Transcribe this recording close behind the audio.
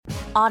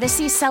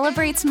Odyssey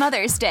celebrates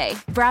Mother's Day,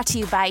 brought to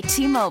you by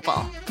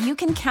T-Mobile. You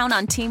can count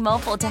on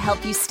T-Mobile to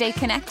help you stay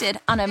connected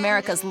on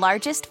America's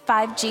largest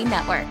 5G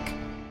network.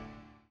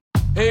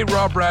 Hey,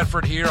 Rob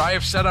Bradford here. I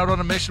have set out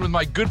on a mission with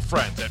my good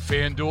friends at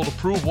FanDuel to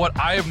prove what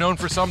I have known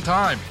for some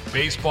time.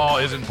 Baseball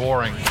isn't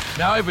boring.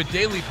 Now I have a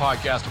daily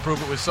podcast to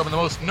prove it with some of the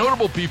most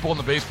notable people in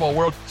the baseball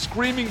world,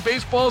 screaming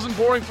baseball isn't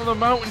boring from the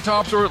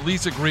mountaintops, or at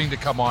least agreeing to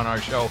come on our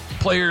show.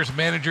 Players,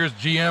 managers,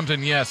 GMs,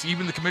 and yes,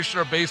 even the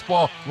commissioner of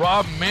baseball,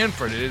 Rob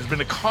Manfred. It has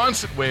been a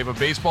constant wave of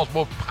baseball's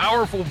most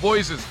powerful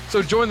voices.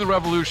 So join the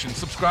revolution.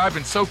 Subscribe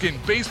and soak in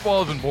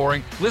Baseball Isn't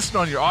Boring. Listen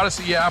on your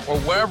Odyssey app or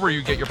wherever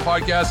you get your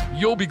podcasts.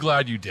 You'll be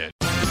glad you did.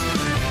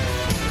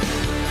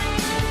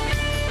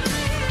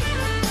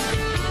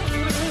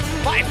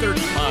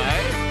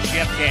 5:35,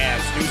 Jeff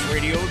Gass, News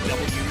Radio,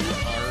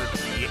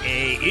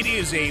 WRVA. It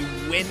is a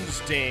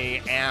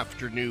Wednesday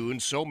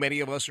afternoon. So many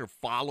of us are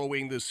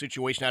following the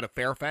situation out of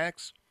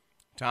Fairfax,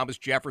 Thomas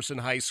Jefferson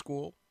High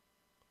School.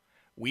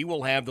 We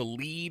will have the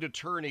lead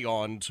attorney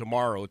on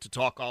tomorrow to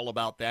talk all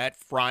about that.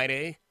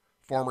 Friday,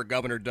 former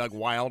Governor Doug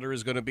Wilder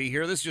is going to be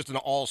here. This is just an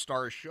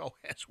all-star show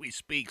as we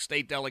speak.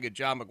 State Delegate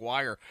John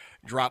McGuire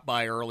dropped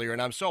by earlier,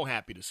 and I'm so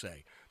happy to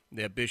say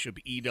that Bishop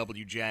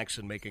E.W.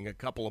 Jackson making a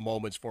couple of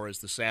moments for us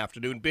this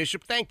afternoon.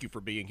 Bishop, thank you for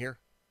being here.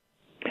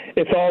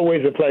 It's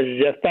always a pleasure,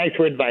 Jeff. Thanks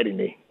for inviting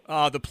me.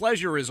 The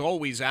pleasure is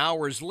always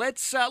ours.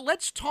 Let's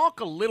talk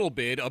a little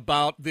bit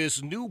about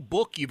this new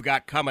book you've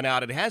got coming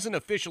out. It hasn't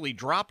officially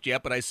dropped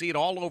yet, but I see it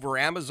all over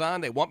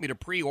Amazon. They want me to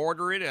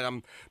pre-order it,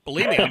 and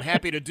believe me, I'm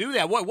happy to do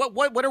that.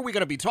 What are we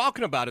going to be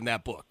talking about in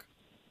that book?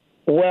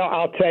 Well,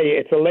 I'll tell you,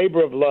 it's a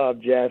labor of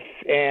love, Jeff,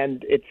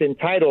 and it's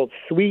entitled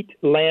Sweet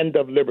Land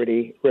of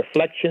Liberty,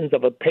 Reflections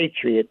of a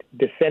Patriot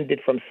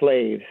Descended from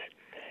Slaves.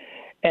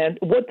 And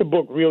what the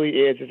book really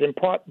is in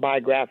part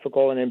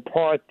biographical and in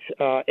part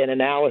an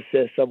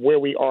analysis of where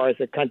we are as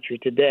a country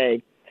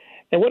today.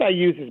 And what I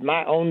use is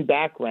my own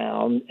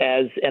background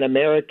as an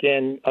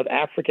American of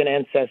African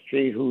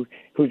ancestry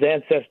whose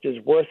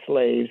ancestors were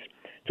slaves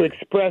to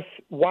express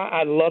why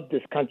I love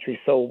this country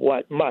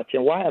so much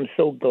and why I'm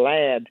so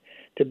glad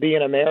to be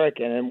an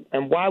American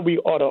and why we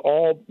ought to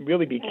all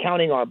really be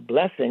counting our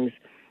blessings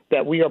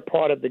that we are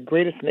part of the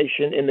greatest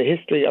nation in the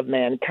history of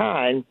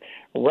mankind,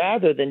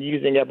 rather than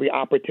using every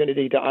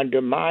opportunity to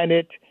undermine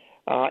it,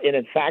 and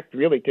in fact,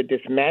 really to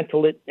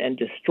dismantle it and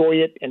destroy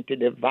it and to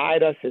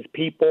divide us as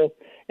people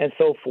and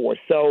so forth.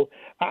 So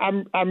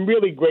I'm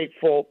really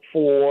grateful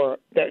for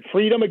that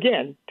freedom,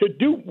 again, to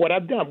do what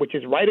I've done, which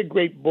is write a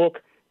great book.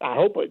 I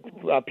hope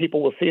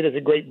people will see it as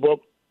a great book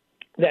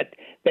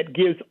that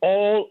gives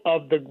all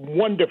of the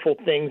wonderful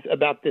things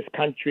about this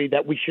country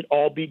that we should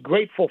all be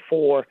grateful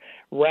for,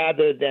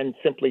 rather than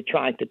simply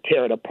trying to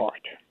tear it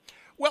apart.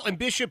 Well, and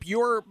Bishop,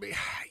 your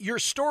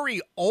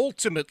story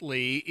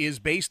ultimately is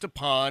based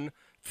upon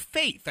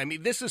faith. I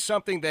mean, this is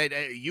something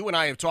that you and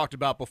I have talked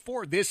about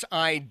before, this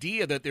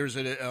idea that there's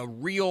a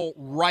real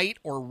right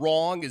or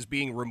wrong is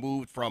being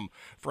removed from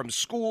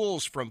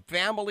schools, from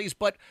families,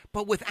 but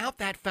without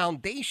that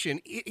foundation,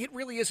 it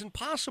really isn't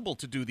possible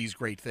to do these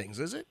great things,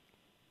 is it?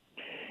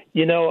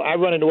 You know, I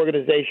run an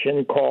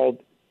organization called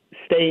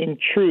Staying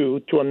True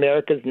to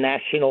America's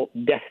National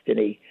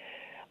Destiny.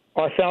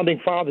 Our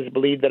founding fathers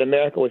believed that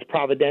America was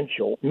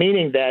providential,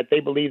 meaning that they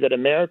believed that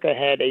America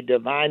had a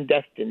divine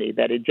destiny,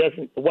 that it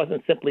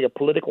wasn't simply a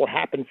political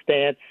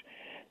happenstance,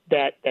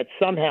 that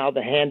somehow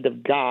the hand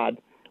of God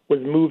was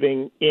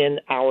moving in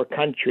our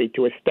country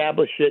to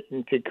establish it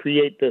and to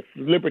create the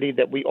liberty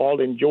that we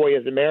all enjoy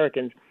as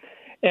Americans.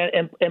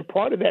 And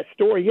part of that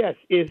story, yes,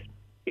 is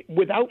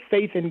without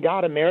faith in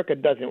God, America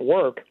doesn't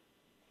work.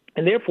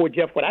 And therefore,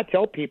 Jeff, what I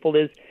tell people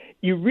is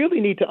you really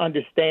need to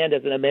understand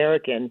as an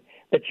American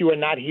that you are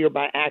not here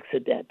by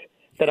accident,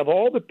 that of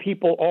all the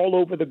people all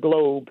over the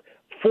globe,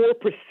 4%,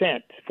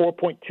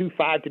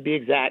 4.25 to be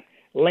exact,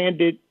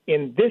 landed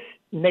in this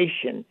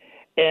nation.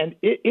 And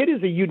it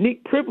is a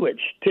unique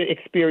privilege to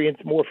experience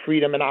more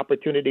freedom and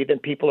opportunity than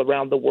people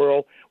around the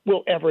world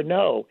will ever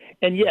know.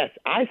 And yes,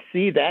 I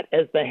see that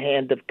as the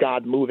hand of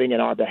God moving in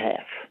our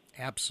behalf.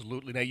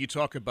 Absolutely. Now, you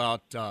talk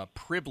about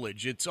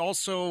privilege. It's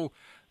also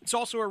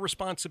a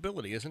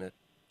responsibility, isn't it?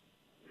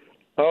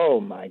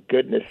 Oh, my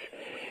goodness.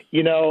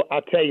 You know,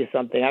 I'll tell you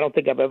something. I don't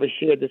think I've ever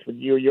shared this with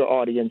you or your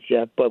audience,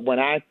 Jeff, but when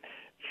I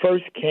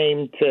first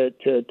came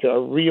to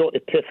a real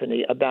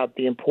epiphany about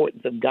the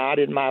importance of God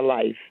in my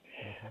life,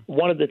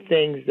 one of the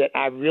things that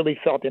I really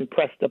felt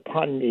impressed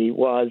upon me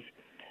was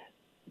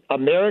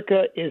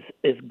America is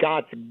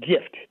God's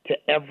gift to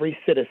every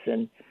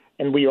citizen,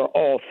 and we are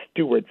all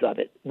stewards of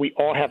it. We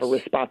all have a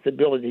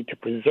responsibility to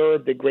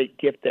preserve the great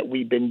gift that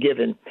we've been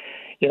given.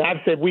 You know,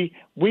 I've said we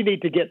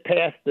need to get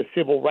past the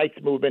civil rights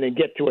movement and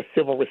get to a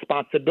civil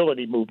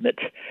responsibility movement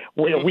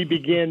where we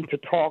begin to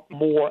talk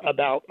more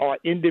about our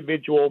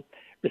individual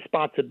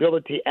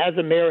responsibility as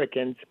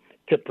Americans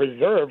to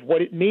preserve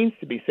what it means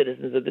to be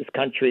citizens of this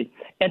country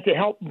and to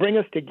help bring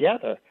us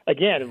together.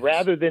 Again,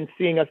 rather than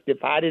seeing us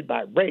divided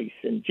by race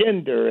and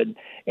gender and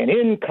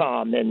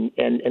income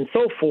and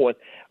so forth,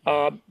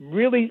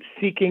 really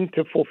seeking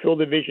to fulfill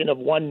the vision of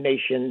one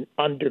nation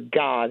under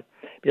God,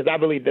 because I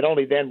believe that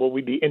only then will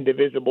we be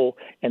indivisible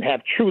and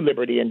have true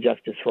liberty and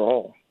justice for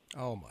all.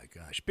 Oh, my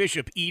gosh.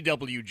 Bishop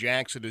E.W.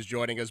 Jackson is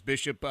joining us.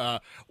 Bishop,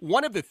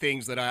 one of the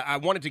things that I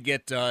wanted to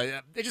get,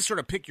 just sort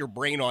of pick your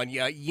brain on,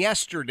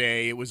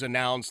 yesterday it was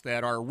announced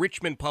that our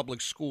Richmond Public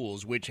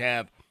Schools, which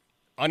have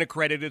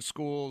unaccredited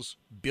schools,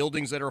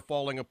 buildings that are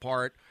falling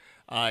apart,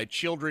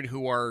 children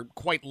who are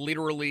quite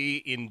literally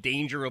in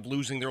danger of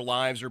losing their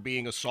lives or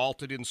being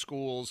assaulted in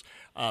schools,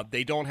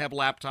 they don't have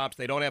laptops,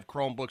 they don't have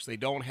Chromebooks,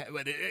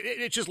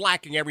 it's just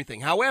lacking everything.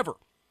 However,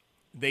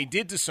 they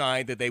did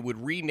decide that they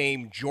would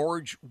rename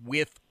George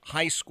Wythe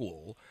High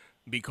School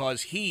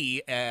because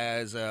he,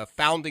 as a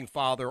founding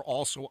father,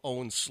 also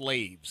owned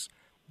slaves.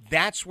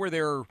 That's where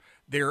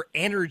their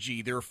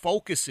energy, their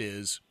focus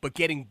is, but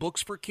getting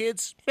books for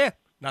kids,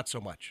 not so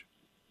much.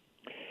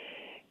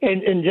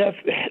 And Jeff,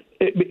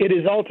 it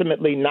is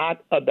ultimately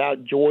not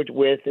about George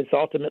Wythe. It's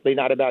ultimately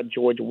not about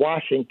George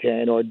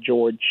Washington or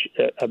George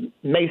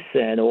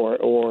Mason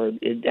or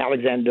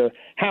Alexander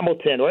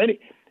Hamilton or any.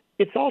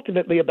 It's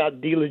ultimately about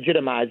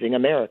delegitimizing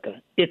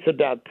America. It's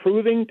about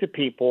proving to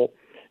people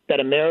that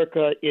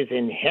America is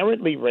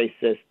inherently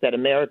racist, that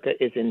America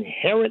is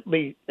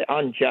inherently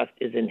unjust,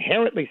 is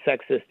inherently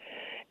sexist,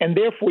 and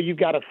therefore you've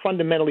got to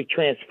fundamentally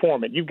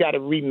transform it. You've got to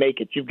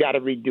remake it. You've got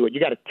to redo it.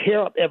 You've got to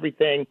tear up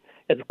everything.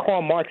 As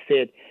Karl Marx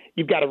said,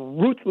 you've got to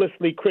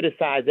ruthlessly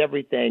criticize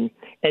everything,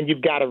 and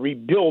you've got to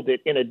rebuild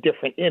it in a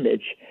different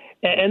image.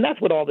 And that's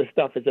what all this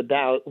stuff is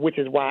about, which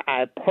is why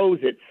I oppose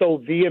it so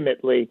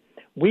vehemently.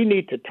 We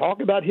need to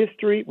talk about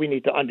history. We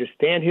need to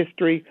understand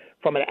history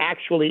from an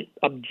actually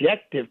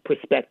objective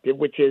perspective,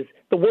 which is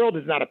the world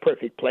is not a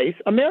perfect place.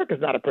 America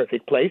is not a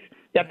perfect place.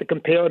 You have to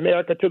compare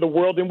America to the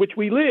world in which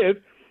we live.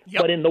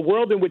 Yep. But in the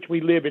world in which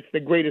we live, it's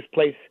the greatest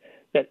place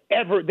that's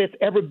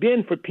ever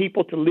been for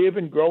people to live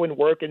and grow and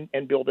work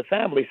and build a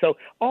family. So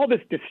all this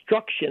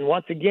destruction,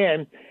 once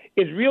again,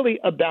 is really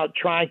about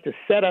trying to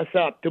set us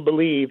up to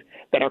believe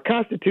that our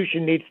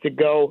Constitution needs to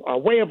go, our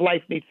way of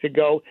life needs to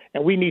go,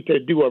 and we need to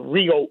do a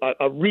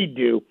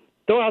redo.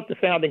 Throw out the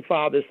Founding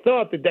Fathers, throw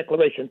out the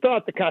Declaration, throw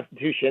out the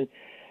Constitution.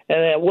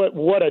 And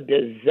what a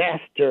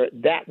disaster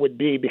that would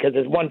be, because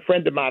as one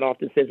friend of mine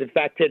often says, in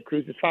fact, Ted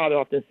Cruz's father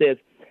often says,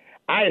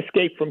 I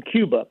escaped from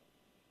Cuba.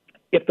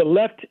 If the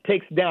left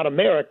takes down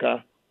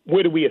America,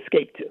 where do we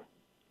escape to?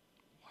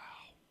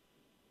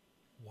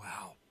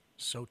 Wow.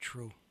 So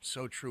true.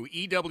 So true.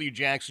 E.W.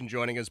 Jackson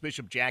joining us.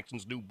 Bishop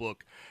Jackson's new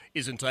book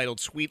is entitled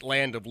Sweet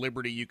Land of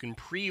Liberty. You can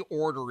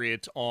pre-order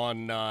it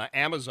on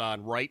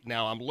Amazon right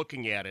now. I'm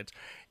looking at it,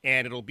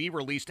 and it'll be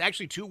released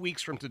actually 2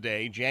 weeks from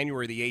today,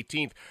 January the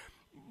 18th.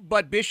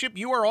 But, Bishop,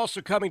 you are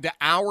also coming to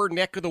our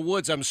neck of the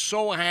woods. I'm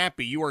so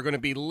happy. You are going to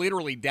be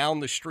literally down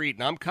the street,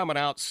 and I'm coming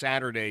out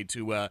Saturday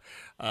to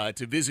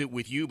visit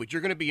with you. But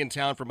you're going to be in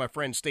town for my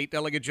friend, State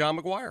Delegate John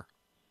McGuire.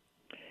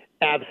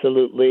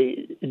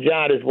 Absolutely.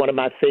 John is one of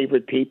my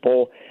favorite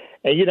people.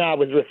 And, I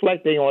was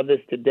reflecting on this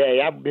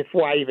today.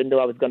 Before I even knew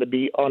I was going to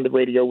be on the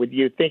radio with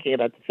you, thinking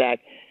about the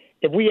fact,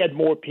 if we had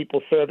more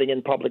people serving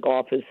in public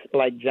office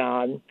like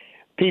John,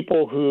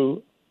 people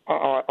who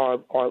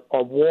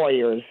are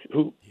warriors,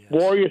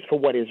 warriors for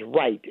what is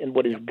right and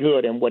what is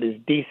good and what is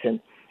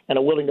decent, and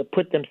are willing to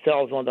put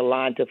themselves on the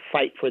line to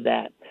fight for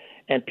that,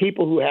 and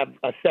people who have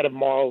a set of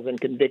morals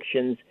and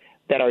convictions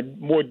that are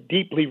more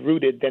deeply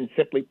rooted than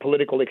simply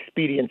political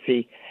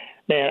expediency,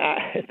 man,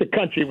 the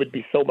country would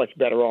be so much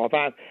better off.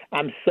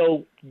 I'm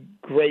so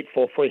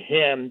grateful for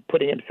him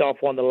putting himself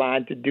on the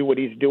line to do what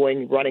he's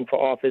doing, running for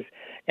office,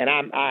 and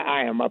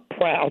I am a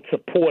proud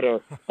supporter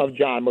of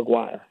John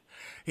McGuire.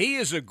 He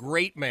is a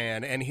great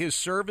man, and his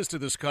service to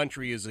this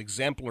country is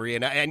exemplary.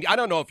 And I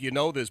don't know if you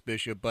know this,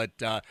 Bishop, but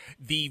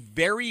the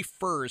very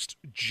first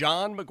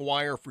John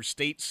McGuire for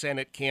State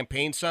Senate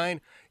campaign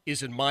sign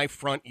is in my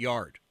front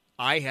yard.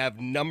 I have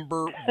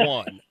number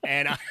 1,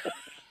 and I'm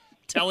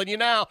telling you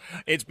now,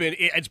 it's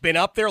been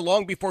up there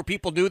long before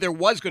people knew there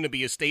was going to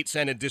be a State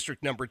Senate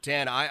District number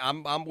 10.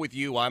 I'm with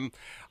you. I'm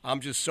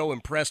just so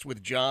impressed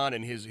with John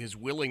and his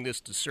willingness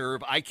to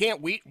serve. I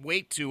can't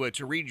wait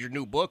to read your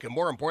new book, and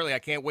more importantly, I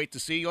can't wait to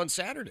see you on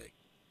Saturday.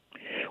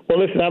 Well,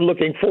 listen, I'm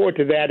looking forward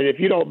to that. And if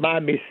you don't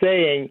mind me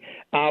saying,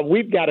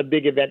 we've got a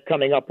big event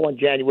coming up on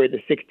January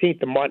the 16th,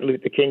 the Martin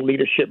Luther King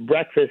Leadership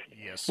Breakfast,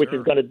 which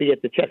is going to be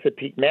at the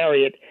Chesapeake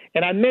Marriott.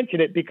 And I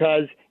mention it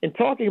because in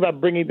talking about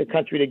bringing the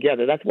country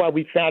together, that's why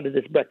we founded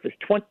this breakfast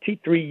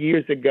 23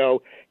 years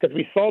ago, because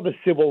we saw the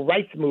civil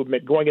rights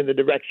movement going in the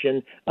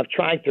direction of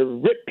trying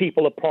to rip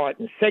people apart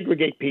and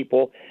segregate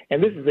people.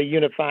 And this is a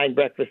unifying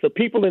breakfast. So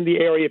people in the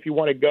area, if you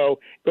want to go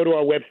to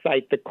our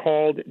website,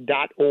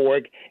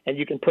 thecalled.org, and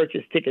you can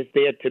purchase tickets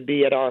there to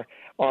be at our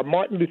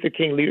Martin Luther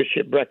King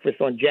Leadership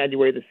Breakfast on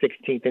January the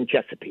 16th in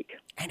Chesapeake.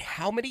 And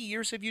how many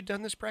years have you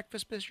done this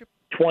breakfast, Bishop?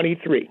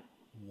 23.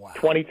 Wow.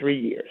 23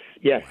 years.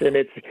 Yes. And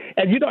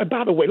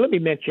by the way, let me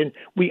mention,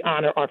 we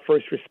honor our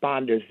first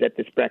responders at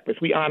this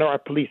breakfast. We honor our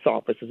police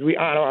officers. We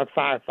honor our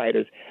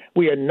firefighters.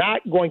 We are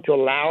not going to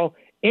allow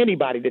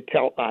anybody to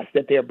tell us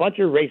that they're a bunch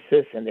of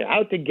racists and they're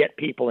out to get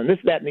people and this,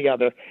 that, and the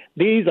other.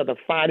 These are the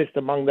finest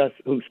among us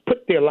who's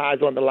put their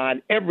lives on the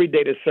line every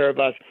day to serve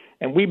us.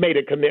 And we made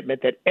a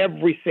commitment that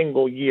every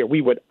single year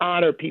we would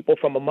honor people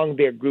from among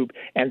their group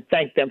and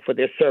thank them for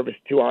their service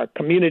to our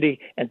community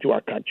and to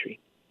our country.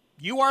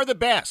 You are the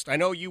best. I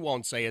know you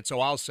won't say it, so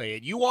I'll say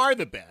it. You are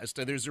the best,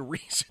 and there's a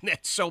reason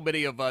that so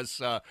many of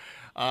us,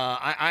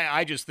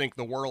 I just think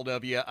the world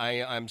of you.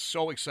 I'm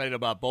so excited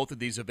about both of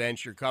these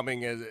events. You're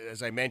coming,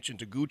 as I mentioned,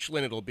 to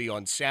Goochland. It'll be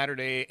on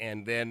Saturday,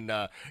 and then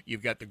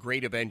you've got the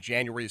great event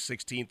January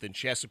 16th in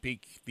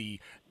Chesapeake, the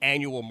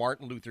annual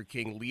Martin Luther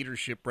King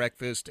Leadership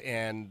Breakfast,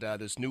 and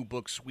this new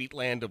book, Sweet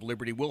Land of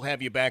Liberty. We'll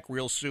have you back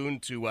real soon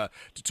to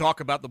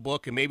talk about the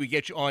book and maybe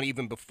get you on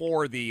even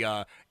before the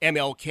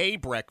MLK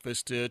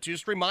breakfast to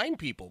just remind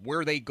people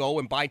where they go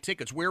and buy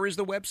tickets. Where is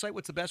the website?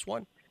 What's the best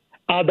one?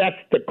 That's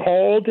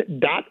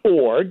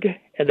thecalled.org,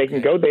 and they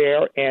can go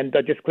there and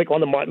just click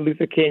on the Martin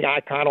Luther King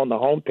icon on the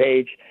home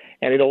page,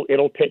 and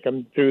it'll take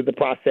them through the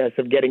process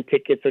of getting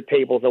tickets or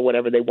tables or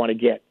whatever they want to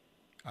get.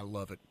 I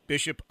love it.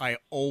 Bishop, I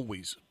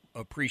always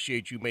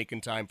appreciate you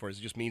making time for us.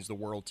 It just means the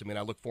world to me, and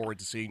I look forward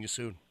to seeing you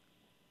soon.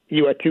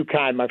 You are too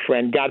kind, my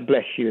friend. God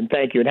bless you, and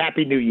thank you, and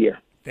Happy New Year.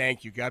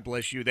 Thank you. God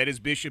bless you. That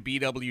is Bishop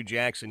E.W.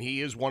 Jackson.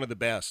 He is one of the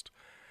best.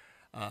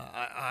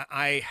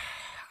 I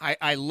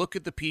look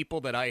at the people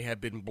that I have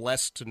been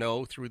blessed to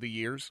know through the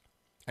years,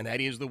 and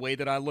that is the way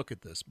that I look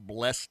at this,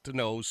 blessed to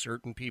know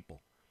certain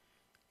people.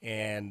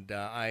 And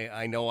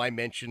I know I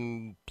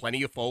mention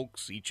plenty of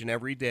folks each and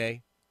every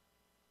day.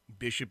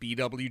 Bishop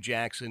E.W.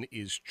 Jackson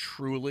is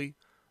truly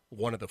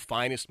one of the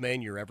finest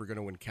men you're ever going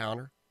to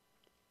encounter,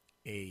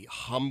 a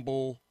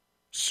humble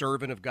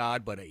servant of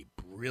God, but a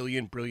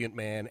brilliant, brilliant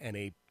man and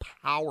a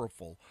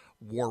powerful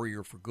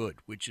warrior for good,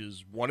 which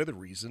is one of the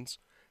reasons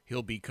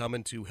he'll be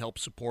coming to help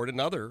support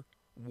another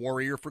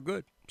warrior for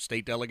good,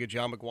 State Delegate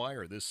John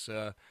McGuire, this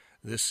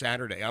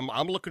Saturday.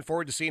 I'm looking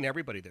forward to seeing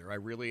everybody there. I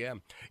really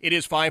am. It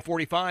is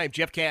 5:45.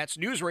 Jeff Katz,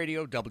 News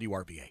Radio,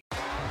 WRVA.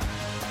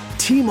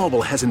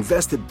 T-Mobile has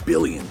invested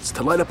billions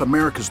to light up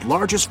America's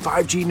largest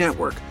 5G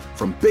network,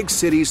 from big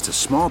cities to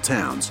small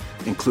towns,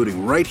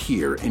 including right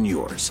here in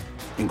yours.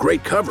 And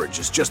great coverage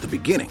is just the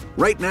beginning.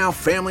 Right now,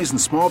 families and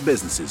small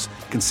businesses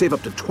can save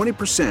up to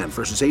 20%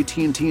 versus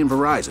AT&T and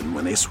Verizon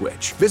when they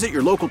switch. Visit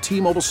your local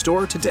T-Mobile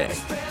store today.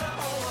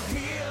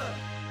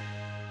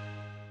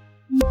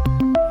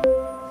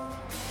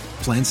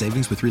 Plan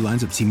savings with 3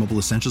 lines of T-Mobile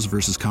Essentials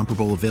versus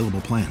comparable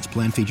available plans.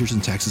 Plan features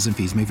and taxes and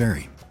fees may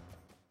vary.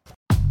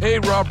 Hey,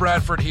 Rob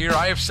Bradford here.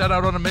 I have set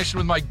out on a mission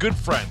with my good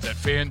friends at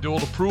FanDuel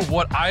to prove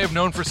what I have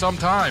known for some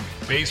time.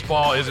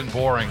 Baseball isn't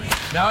boring.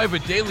 Now I have a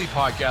daily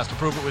podcast to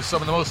prove it with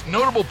some of the most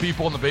notable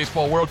people in the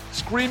baseball world,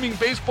 screaming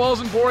baseball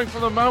isn't boring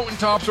from the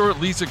mountaintops, or at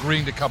least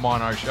agreeing to come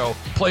on our show.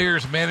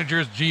 Players,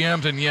 managers,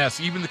 GMs, and yes,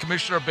 even the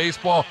commissioner of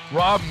baseball,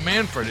 Rob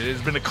Manfred. It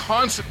has been a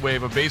constant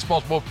wave of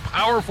baseball's most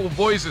powerful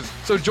voices.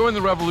 So join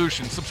the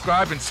revolution.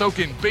 Subscribe and soak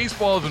in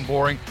Baseball Isn't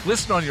Boring.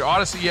 Listen on your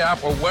Odyssey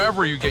app or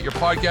wherever you get your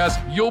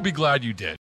podcasts. You'll be glad you did.